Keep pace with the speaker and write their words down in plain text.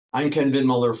I'm Ken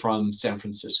Binmoeller from San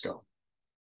Francisco.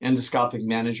 Endoscopic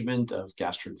management of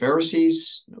gastric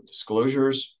varices, no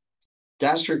disclosures.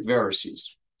 Gastric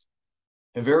varices,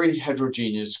 a very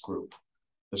heterogeneous group.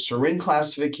 The Surin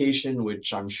classification,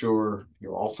 which I'm sure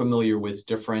you're all familiar with,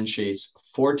 differentiates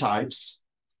 4 types: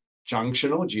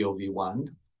 junctional, GOV1,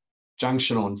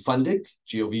 junctional and fundic,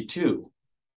 GOV2,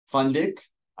 fundic,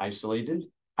 isolated,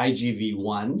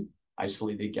 IGV1,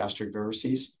 isolated gastric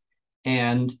varices,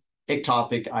 and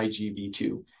ectopic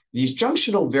IGV2. These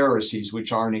junctional varices,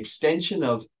 which are an extension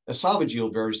of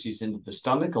esophageal varices into the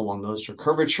stomach along the ulnar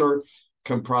curvature,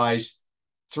 comprise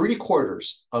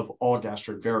 3/4 of all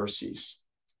gastric varices.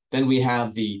 Then we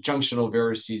have the junctional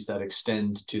varices that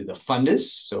extend to the fundus,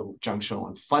 so junctional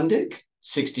and fundic,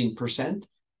 16%,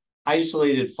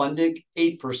 isolated fundic,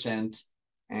 8%,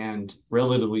 and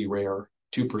relatively rare,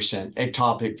 2%,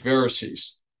 ectopic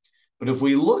varices. But if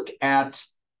we look at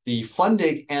the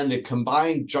fundic and the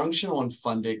combined junctional and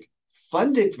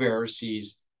fundic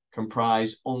varices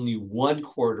comprise only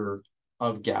 1/4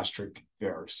 of gastric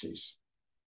varices.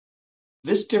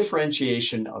 This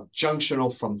differentiation of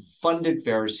junctional from fundic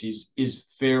varices is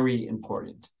very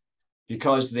important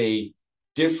because they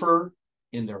differ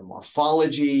in their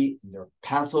morphology, in their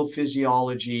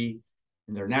pathophysiology,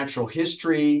 in their natural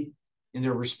history, in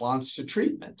their response to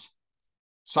treatment.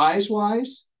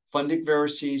 Size-wise, fundic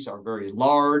varices are very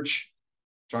large,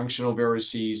 junctional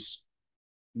varices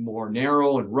more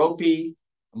narrow and ropey.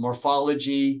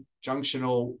 Morphology,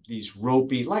 junctional, these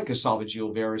ropey, like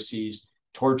esophageal varices,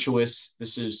 tortuous.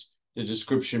 This is the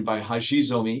description by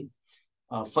Hajizomi.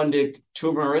 Fundic,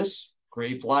 tumorous,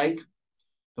 grape-like.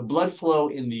 The blood flow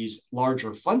in these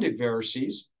larger fundic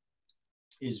varices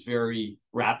is very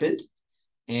rapid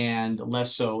and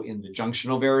less so in the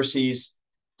junctional varices.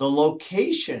 The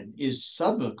location is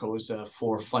submucosa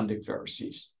for fundic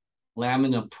varices,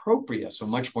 lamina propria, so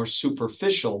much more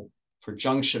superficial for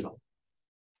junctional.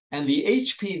 And the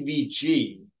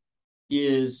HPVG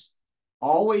is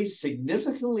always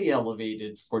significantly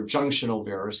elevated for junctional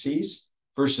varices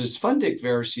versus fundic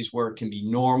varices, where it can be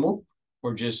normal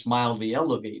or just mildly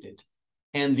elevated.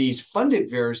 And these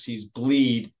fundic varices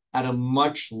bleed at a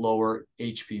much lower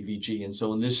HPVG. And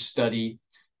so in this study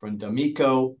from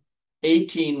D'Amico,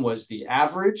 18 was the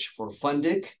average for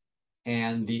fundic,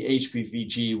 and the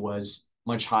HPVG was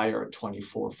much higher at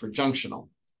 24 for junctional.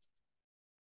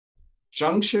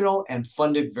 Junctional and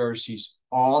fundic varices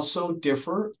also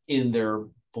differ in their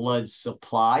blood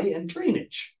supply and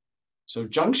drainage. So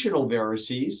junctional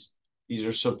varices, these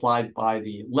are supplied by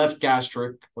the left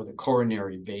gastric or the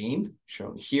coronary vein,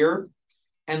 shown here,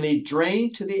 and they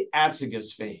drain to the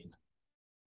azygos vein.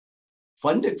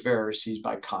 Fundic varices,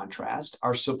 by contrast,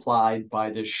 are supplied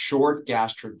by the short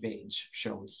gastric veins,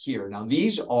 shown here. Now,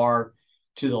 these are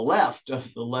to the left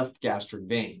of the left gastric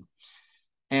vein,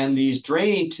 and these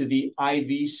drain to the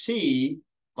IVC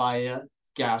via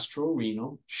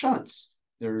gastrorenal shunts.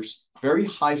 There's very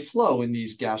high flow in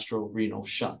these gastrorenal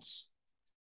shunts.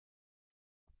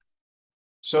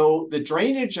 So the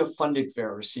drainage of fundic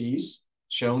varices,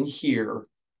 shown here,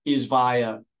 is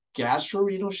via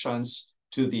gastrorenal shunts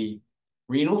to the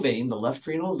renal vein, the left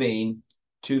renal vein,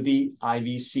 to the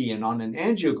IVC. And on an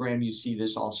angiogram, you see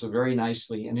this also very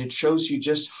nicely. And it shows you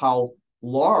just how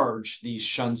large these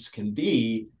shunts can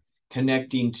be,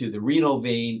 connecting to the renal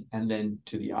vein and then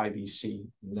to the IVC.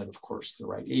 And then, of course, the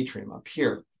right atrium up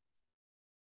here.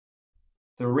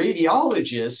 The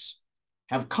radiologists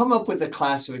have come up with a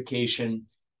classification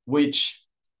which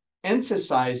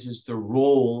emphasizes the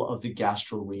role of the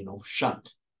gastrorenal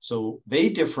shunt. So they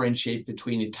differentiate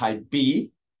between a type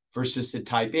B versus the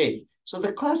type A. So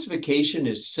the classification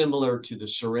is similar to the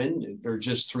Surin. There are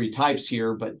just 3 types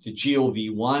here, but the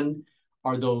GOV1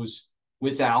 are those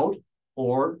without,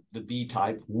 or the B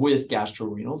type with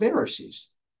gastrorenal varices.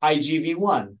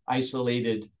 IGV1,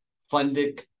 isolated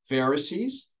fundic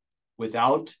varices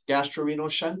without gastrorenal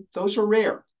shunt, those are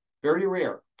rare, very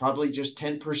rare, probably just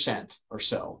 10% or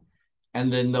so.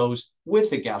 And then those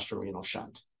with a gastrorenal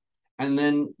shunt. And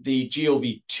then the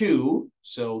GOV2,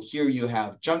 so here you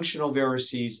have junctional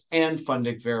varices and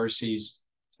fundic varices,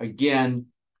 again,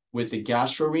 with the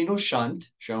gastrorenal shunt,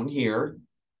 shown here,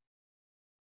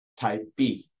 type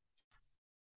B.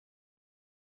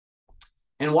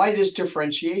 And why this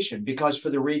differentiation? Because for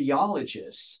the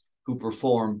radiologists who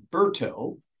perform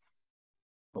BRTO,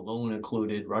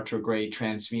 balloon-occluded retrograde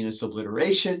transvenous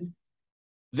obliteration,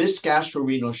 this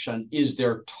gastrorenal shunt is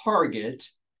their target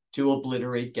to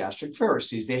obliterate gastric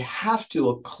varices. They have to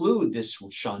occlude this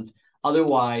shunt,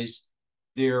 otherwise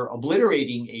their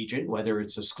obliterating agent, whether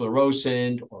it's a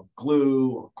sclerosant or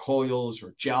glue or coils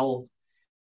or gel,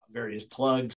 various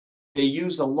plugs, they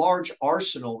use a large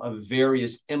arsenal of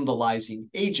various embolizing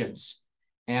agents,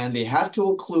 and they have to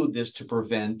occlude this to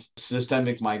prevent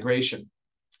systemic migration.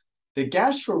 The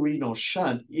gastrorenal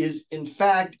shunt is, in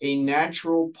fact, a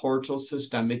natural portal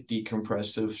systemic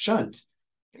decompressive shunt.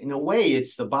 In a way,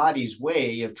 it's the body's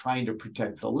way of trying to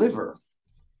protect the liver.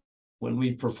 When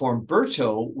we perform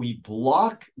BRTO, we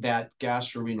block that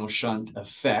gastrorenal shunt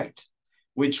effect,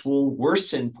 which will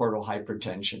worsen portal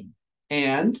hypertension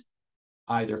and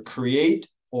either create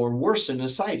or worsen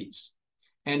ascites.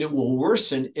 And it will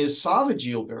worsen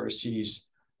esophageal varices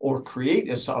or create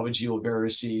esophageal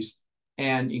varices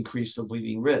and increase the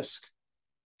bleeding risk.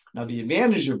 Now, the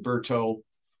advantage of BRTO,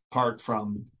 apart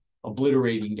from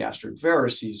obliterating gastric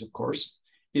varices, of course,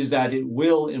 is that it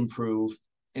will improve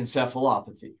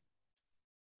encephalopathy.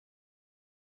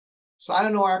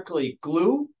 Cyanoacrylate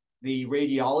glue, the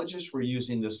radiologists were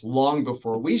using this long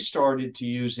before we started to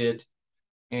use it,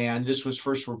 and this was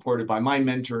first reported by my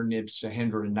mentor, Nib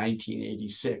Sahinder, in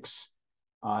 1986.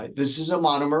 This is a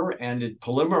monomer, and it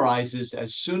polymerizes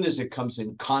as soon as it comes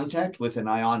in contact with an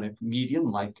ionic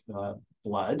medium like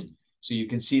blood. So you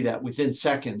can see that within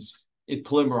seconds, it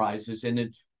polymerizes, and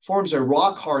it forms a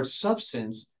rock-hard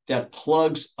substance that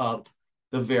plugs up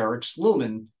the varix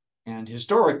lumen. And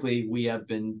historically, we have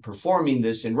been performing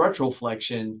this in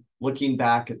retroflexion, looking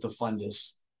back at the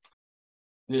fundus.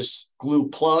 This glue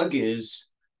plug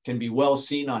can be well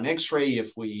seen on X-ray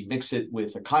if we mix it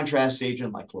with a contrast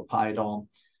agent like Lepidol.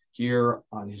 Here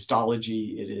on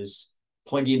histology, it is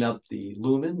plugging up the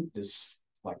lumen, this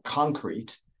like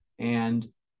concrete, and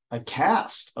a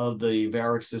cast of the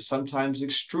varix is sometimes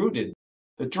extruded.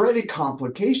 The dreaded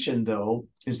complication, though,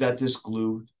 is that this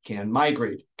glue can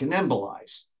migrate, can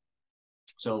embolize.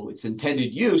 So its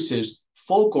intended use is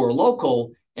focal or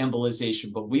local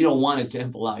embolization, but we don't want it to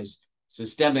embolize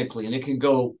systemically, and it can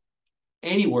go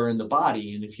anywhere in the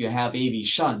body. And if you have AV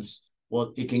shunts,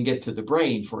 well, it can get to the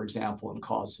brain, for example, and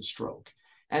cause a stroke.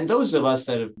 And those of us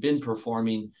that have been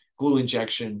performing glue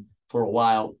injection for a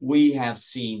while, we have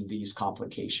seen these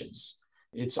complications.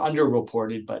 It's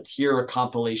underreported, but here a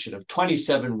compilation of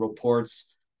 27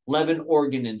 reports, 11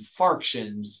 organ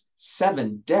infarctions,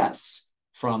 7 deaths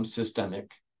from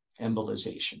systemic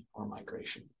embolization or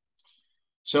migration.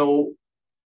 So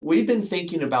we've been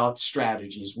thinking about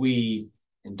strategies. We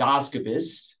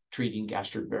endoscopists treating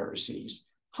gastric varices,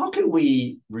 how can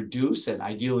we reduce and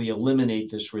ideally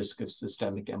eliminate this risk of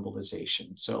systemic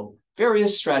embolization? So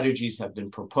various strategies have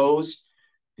been proposed.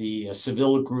 The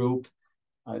Seville group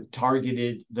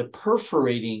targeted the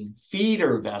perforating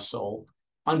feeder vessel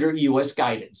under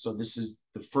EUS-guided. So this is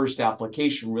the first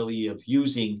application really of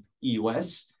using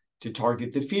EUS to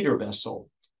target the feeder vessel,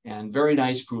 and very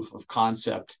nice proof of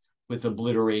concept with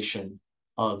obliteration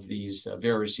of these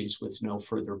varices with no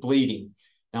further bleeding.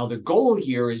 Now, the goal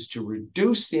here is to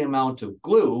reduce the amount of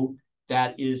glue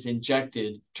that is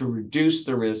injected to reduce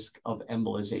the risk of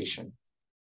embolization.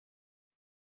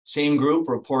 Same group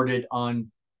reported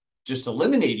on just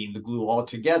eliminating the glue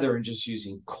altogether and just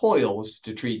using coils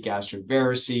to treat gastric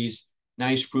varices.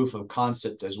 Nice proof of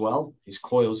concept as well. These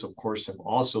coils, of course, have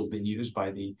also been used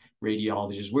by the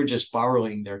radiologists. We're just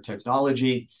borrowing their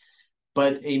technology.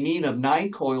 But a mean of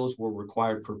 9 coils were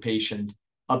required per patient,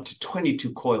 up to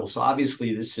 22 coils. So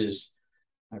obviously this is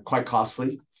quite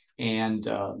costly and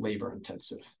labor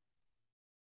intensive.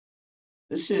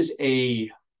 This is a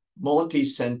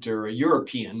multi-center, a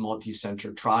European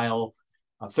multi-center trial,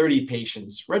 30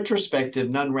 patients, retrospective,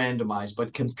 non-randomized,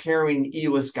 but comparing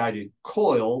EUS-guided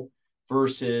coil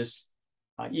versus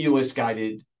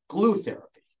EUS-guided glue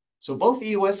therapy. So both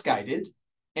EUS-guided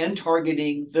and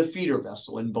targeting the feeder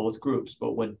vessel in both groups.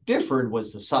 But what differed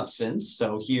was the substance.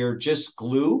 So here, just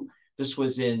glue. This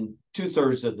was in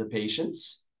 2/3 of the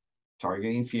patients,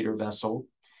 targeting feeder vessel.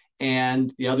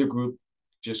 And the other group,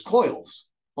 just coils.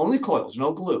 Only coils,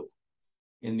 no glue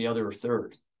in the other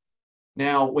third.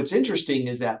 Now, what's interesting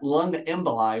is that lung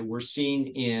emboli were seen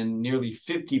in nearly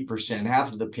 50%,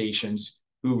 half of the patients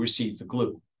who received the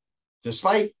glue,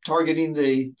 despite targeting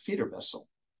the feeder vessel.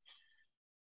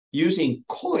 Using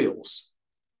coils,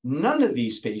 none of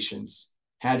these patients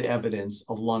had evidence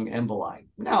of lung emboli.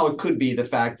 Now, it could be the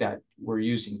fact that we're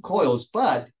using coils,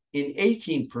 but in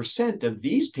 18% of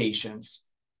these patients,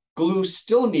 glue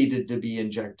still needed to be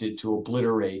injected to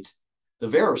obliterate the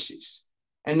varices.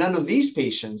 And none of these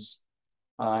patients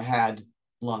had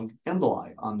lung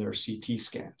emboli on their CT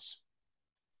scans.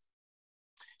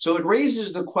 So it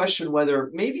raises the question whether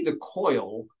maybe the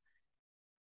coil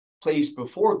placed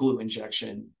before glue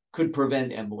injection could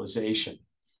prevent embolization.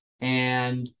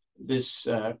 And this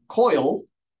coil,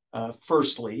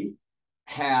 firstly,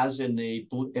 has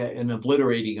an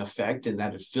obliterating effect in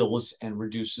that it fills and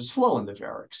reduces flow in the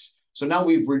varix. So now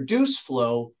we've reduced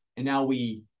flow, and now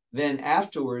we then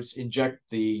afterwards inject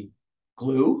the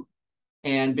glue.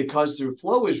 And because the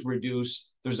flow is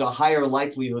reduced, there's a higher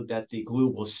likelihood that the glue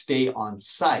will stay on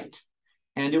site.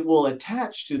 And it will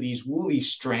attach to these woolly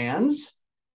strands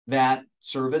that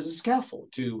serve as a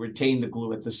scaffold to retain the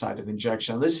glue at the site of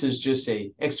injection. This is just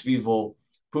a ex vivo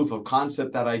proof of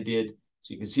concept that I did.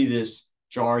 So you can see this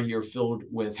jar here filled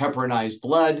with heparinized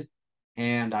blood.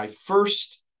 And I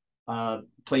first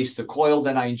placed the coil,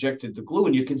 then I injected the glue.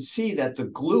 And you can see that the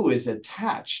glue is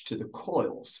attached to the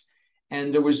coils.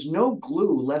 And there was no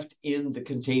glue left in the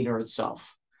container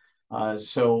itself.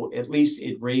 So at least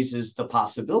it raises the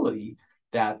possibility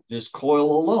that this coil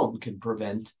alone can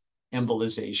prevent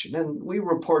embolization. And we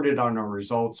reported on our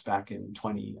results back in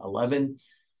 2011.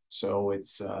 So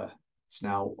it's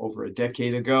now over a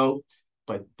decade ago.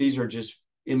 But these are just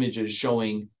images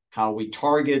showing how we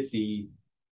target the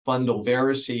fundal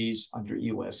varices under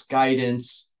EUS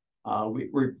guidance.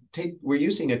 We're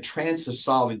using a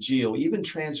transesophageal, even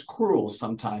transcrural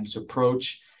sometimes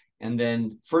approach, and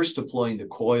then first deploying the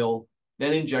coil,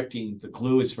 then injecting the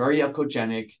glue. It's very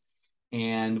echogenic,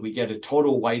 and we get a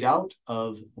total whiteout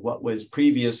of what was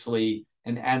previously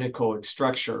an anechoic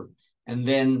structure. And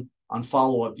then on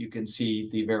follow-up, you can see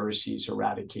the varices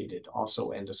eradicated,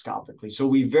 also endoscopically. So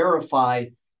we verify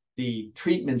the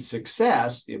treatment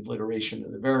success, the obliteration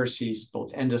of the varices,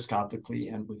 both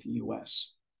endoscopically and with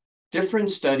EUS.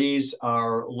 Different studies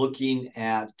are looking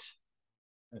at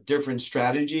different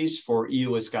strategies for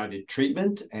EUS-guided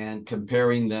treatment and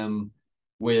comparing them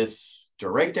with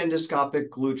direct endoscopic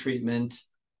glue treatment,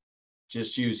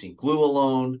 just using glue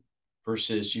alone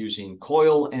versus using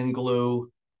coil and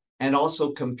glue, and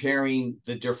also comparing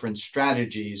the different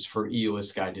strategies for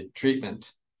EUS-guided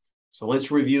treatment. So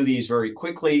let's review these very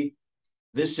quickly.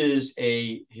 This is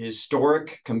a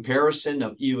historic comparison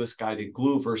of EUS-guided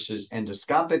glue versus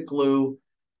endoscopic glue.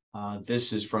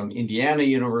 This is from Indiana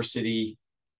University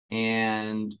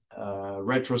and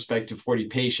retrospective 40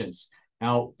 patients.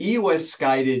 Now,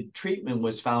 EUS-guided treatment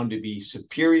was found to be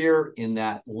superior in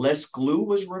that less glue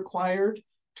was required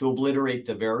to obliterate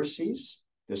the varices.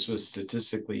 This was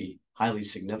statistically highly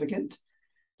significant.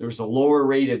 There was a lower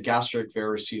rate of gastric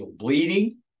variceal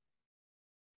bleeding,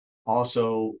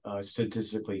 also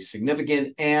statistically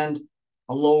significant, and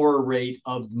a lower rate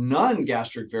of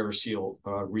non-gastric variceal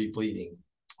rebleeding,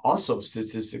 also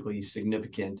statistically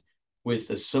significant, with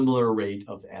a similar rate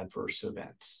of adverse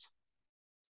events.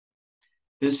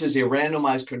 This is a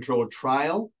randomized controlled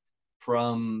trial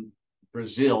from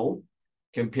Brazil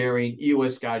comparing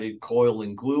EUS-guided coil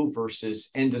and glue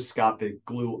versus endoscopic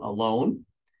glue alone.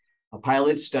 A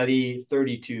pilot study,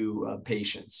 32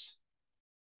 patients.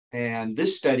 And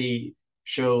this study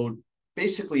showed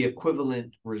basically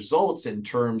equivalent results in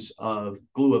terms of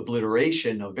glue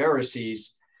obliteration of varices,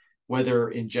 whether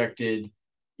injected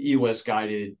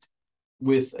EUS-guided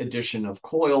with addition of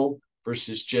coil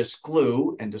versus just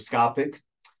glue, endoscopic.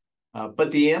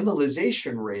 But the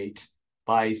embolization rate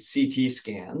by CT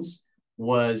scans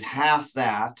was half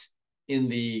that in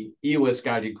the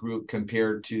EUS-guided group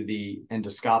compared to the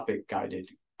endoscopic-guided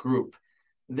group.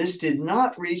 This did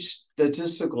not reach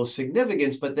statistical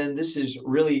significance, but then this is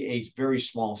really a very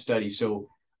small study. So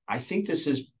I think this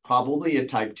is probably a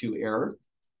type 2 error.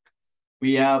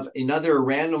 We have another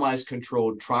randomized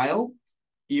controlled trial,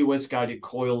 EUS-guided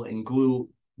coil and glue,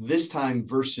 this time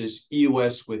versus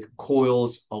EUS with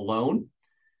coils alone.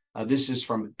 This is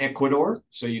from Ecuador.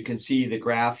 So you can see the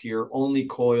graph here, only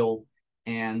coil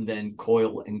and then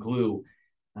coil and glue.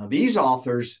 Now, these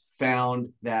authors found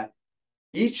that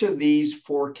each of these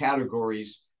 4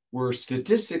 categories were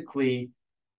statistically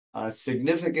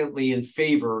significantly in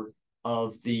favor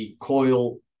of the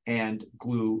coil and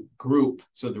glue group.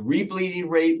 So the rebleeding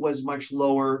rate was much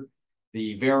lower,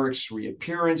 the varix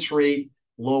reappearance rate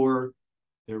lower,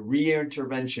 the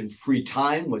reintervention free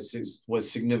time was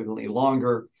significantly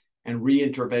longer, and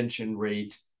reintervention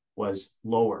rate was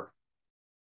lower.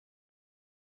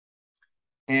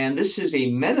 And this is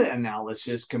a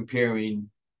meta-analysis comparing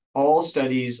all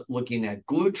studies looking at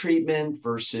glue treatment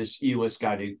versus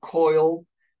EUS-guided coil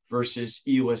versus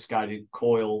EUS-guided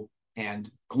coil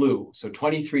and glue. So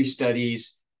 23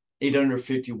 studies,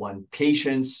 851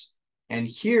 patients. And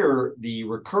here, the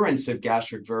recurrence of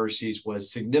gastric varices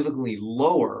was significantly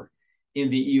lower in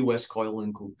the EUS-coil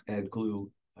and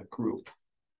glue group.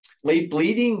 Late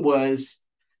bleeding was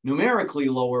numerically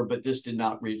lower, but this did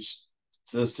not reach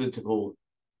statistical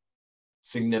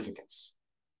significance.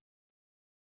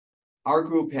 Our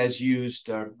group has used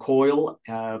coil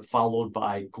followed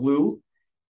by glue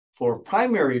for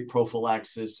primary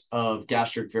prophylaxis of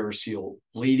gastric variceal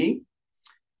bleeding.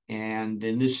 And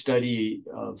in this study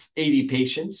of 80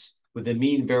 patients with a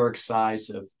mean varic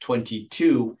size of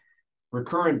 22,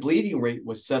 recurrent bleeding rate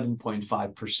was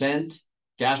 7.5%.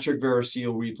 Gastric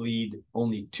variceal rebleed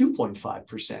only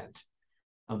 2.5%.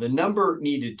 Now, the number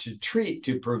needed to treat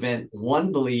to prevent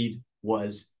one bleed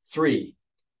was 3.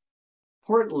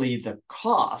 Importantly, the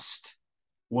cost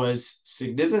was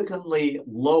significantly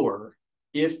lower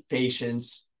if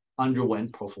patients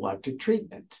underwent prophylactic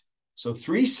treatment. So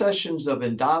 3 sessions of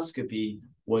endoscopy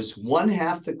was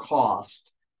 1/2 the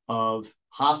cost of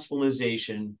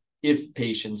hospitalization if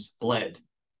patients bled.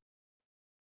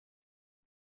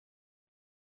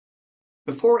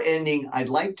 Before ending, I'd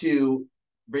like to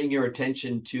bring your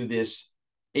attention to this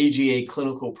AGA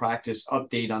clinical practice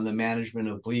update on the management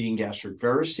of bleeding gastric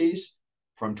varices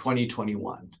from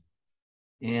 2021.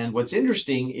 And what's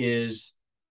interesting is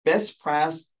best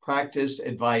practice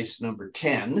advice number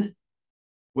 10,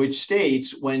 which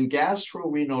states when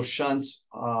gastrorenal shunts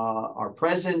are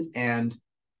present and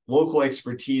local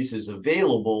expertise is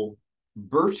available,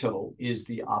 BRTO is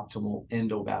the optimal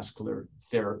endovascular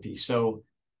therapy. So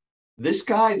this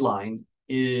guideline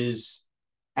is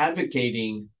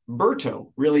advocating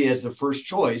BRTO really as the first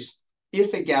choice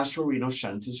if a gastrorenal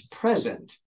shunt is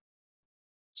present.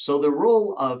 So the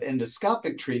role of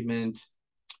endoscopic treatment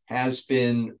has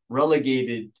been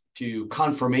relegated to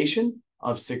confirmation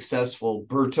of successful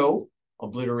BRTO,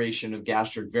 obliteration of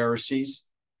gastric varices,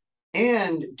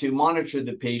 and to monitor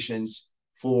the patients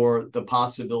for the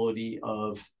possibility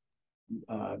of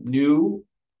new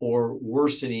or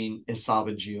worsening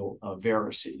esophageal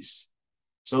varices.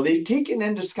 So they've taken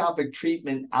endoscopic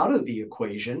treatment out of the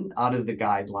equation, out of the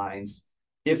guidelines,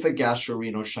 if a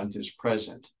gastrorenal shunt is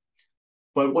present.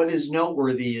 But what is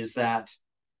noteworthy is that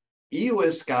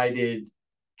EUS-guided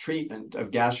treatment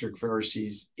of gastric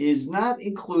varices is not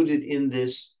included in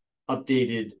this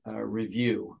updated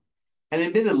review. And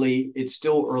admittedly, it's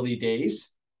still early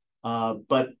days,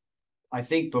 but I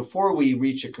think before we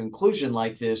reach a conclusion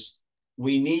like this,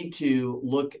 we need to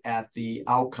look at the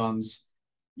outcomes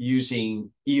using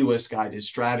EUS-guided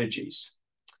strategies.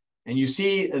 And you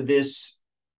see this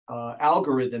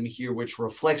algorithm here, which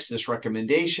reflects this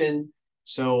recommendation.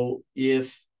 So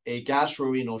if a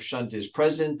gastrorenal shunt is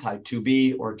present, type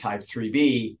 2B or type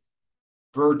 3B,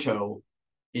 BRTO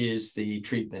is the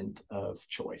treatment of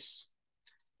choice.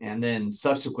 And then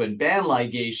subsequent band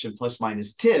ligation plus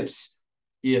minus TIPS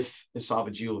if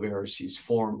esophageal varices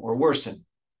form or worsen.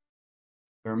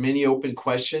 There are many open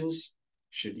questions.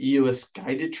 Should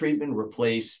EUS-guided treatment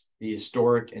replace the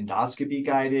historic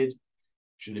endoscopy-guided?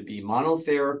 Should it be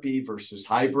monotherapy versus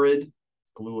hybrid,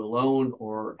 glue alone,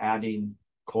 or adding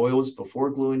coils before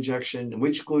glue injection? And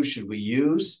which glue should we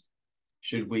use?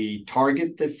 Should we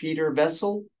target the feeder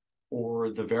vessel or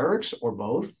the varix or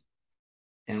both?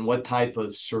 And what type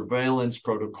of surveillance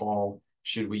protocol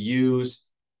should we use?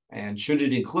 And should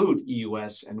it include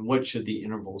EUS? And what should the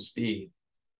intervals be?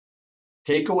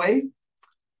 Takeaway: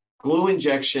 glue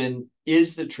injection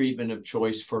is the treatment of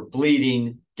choice for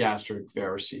bleeding gastric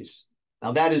varices.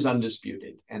 Now that is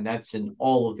undisputed, and that's in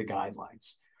all of the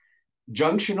guidelines.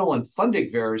 Junctional and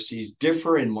fundic varices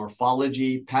differ in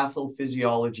morphology,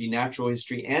 pathophysiology, natural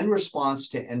history, and response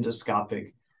to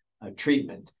endoscopic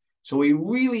treatment. So we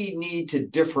really need to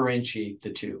differentiate the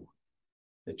two.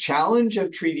 The challenge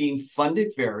of treating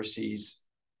fundic varices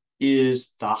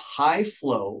is the high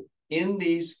flow in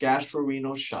these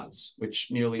gastrorenal shunts,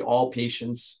 which nearly all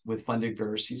patients with fundic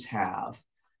varices have,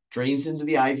 drains into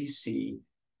the IVC,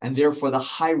 and therefore the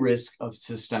high risk of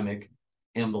systemic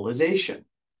embolization.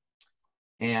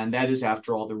 And that is,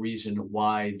 after all, the reason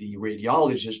why the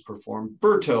radiologists perform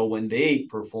BRTO when they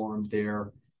perform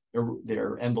their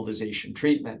embolization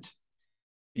treatment.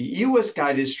 The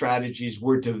EUS-guided strategies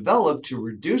were developed to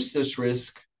reduce this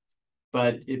risk,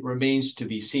 but it remains to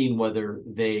be seen whether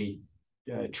they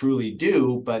truly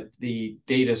do, but the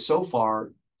data so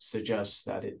far suggests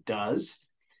that it does.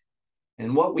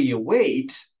 And what we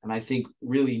await, and I think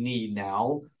really need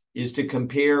now, is to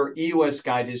compare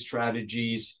EUS-guided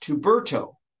strategies to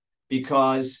BRTO,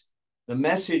 because the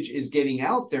message is getting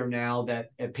out there now that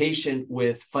a patient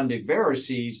with fundic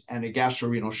varices and a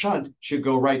gastrorenal shunt should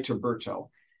go right to BRTO.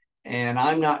 And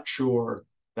I'm not sure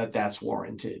that that's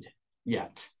warranted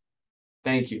yet.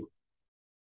 Thank you.